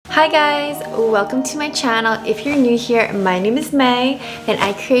Hi guys, welcome to my channel. If you're new here, my name is May and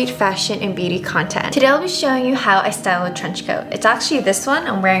I create fashion and beauty content. Today I'll be showing you how I style a trench coat. It's actually this one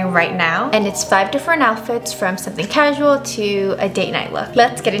I'm wearing right now, and it's 5 different outfits from something casual to a date night look.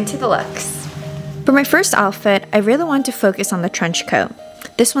 Let's get into the looks. For my first outfit, I really want to focus on the trench coat.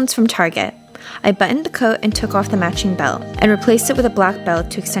 This one's from Target. I buttoned the coat and took off the matching belt and replaced it with a black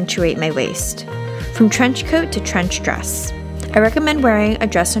belt to accentuate my waist. From trench coat to trench dress. I recommend wearing a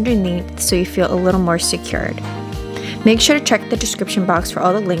dress underneath so you feel a little more secured. Make sure to check the description box for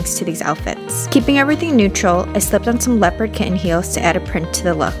all the links to these outfits. Keeping everything neutral, I slipped on some leopard kitten heels to add a print to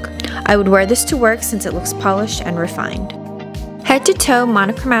the look. I would wear this to work since it looks polished and refined. Head to toe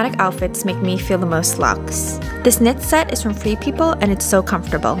monochromatic outfits make me feel the most luxe. This knit set is from Free People and it's so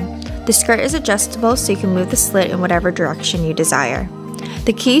comfortable. The skirt is adjustable so you can move the slit in whatever direction you desire.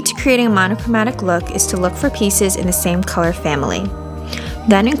 The key to creating a monochromatic look is to look for pieces in the same color family.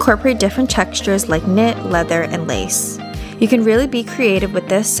 Then incorporate different textures like knit, leather, and lace. You can really be creative with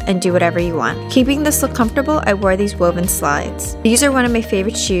this and do whatever you want. Keeping this look comfortable, I wore these woven slides. These are one of my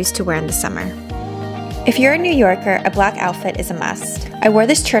favorite shoes to wear in the summer. If you're a New Yorker, a black outfit is a must. I wore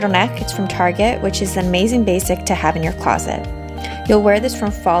this turtleneck, it's from Target, which is an amazing basic to have in your closet. You'll wear this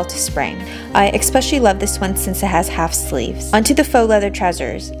from fall to spring. I especially love this one since it has half sleeves. Onto the faux leather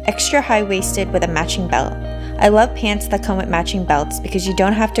trousers, extra high-waisted with a matching belt. I love pants that come with matching belts because you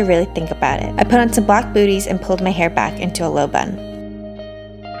don't have to really think about it. I put on some black booties and pulled my hair back into a low bun.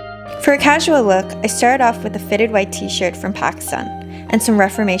 For a casual look, I started off with a fitted white t-shirt from Pakistan and some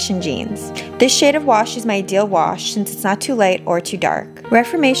Reformation jeans. This shade of wash is my ideal wash since it's not too light or too dark.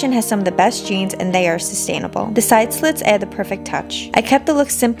 Reformation has some of the best jeans and they are sustainable. The side slits add the perfect touch. I kept the look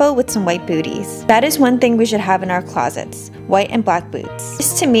simple with some white booties. That is one thing we should have in our closets, white and black boots.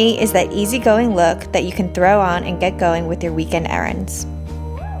 This to me is that easygoing look that you can throw on and get going with your weekend errands.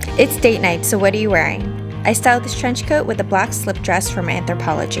 It's date night, so what are you wearing? I styled this trench coat with a black slip dress from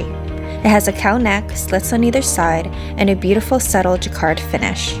Anthropologie. It has a cow neck, slits on either side, and a beautiful subtle jacquard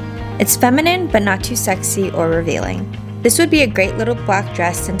finish. It's feminine but not too sexy or revealing. This would be a great little black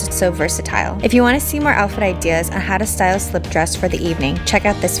dress since it's so versatile. If you want to see more outfit ideas on how to style a slip dress for the evening, check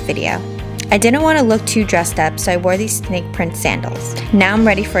out this video. I didn't want to look too dressed up, so I wore these snake print sandals. Now I'm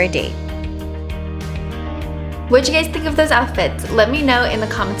ready for a date. What'd you guys think of those outfits? Let me know in the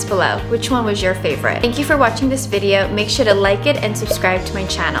comments below. Which one was your favorite? Thank you for watching this video. Make sure to like it and subscribe to my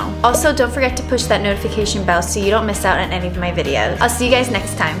channel. Also, don't forget to push that notification bell so you don't miss out on any of my videos. I'll see you guys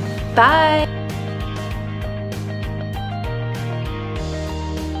next time. Bye!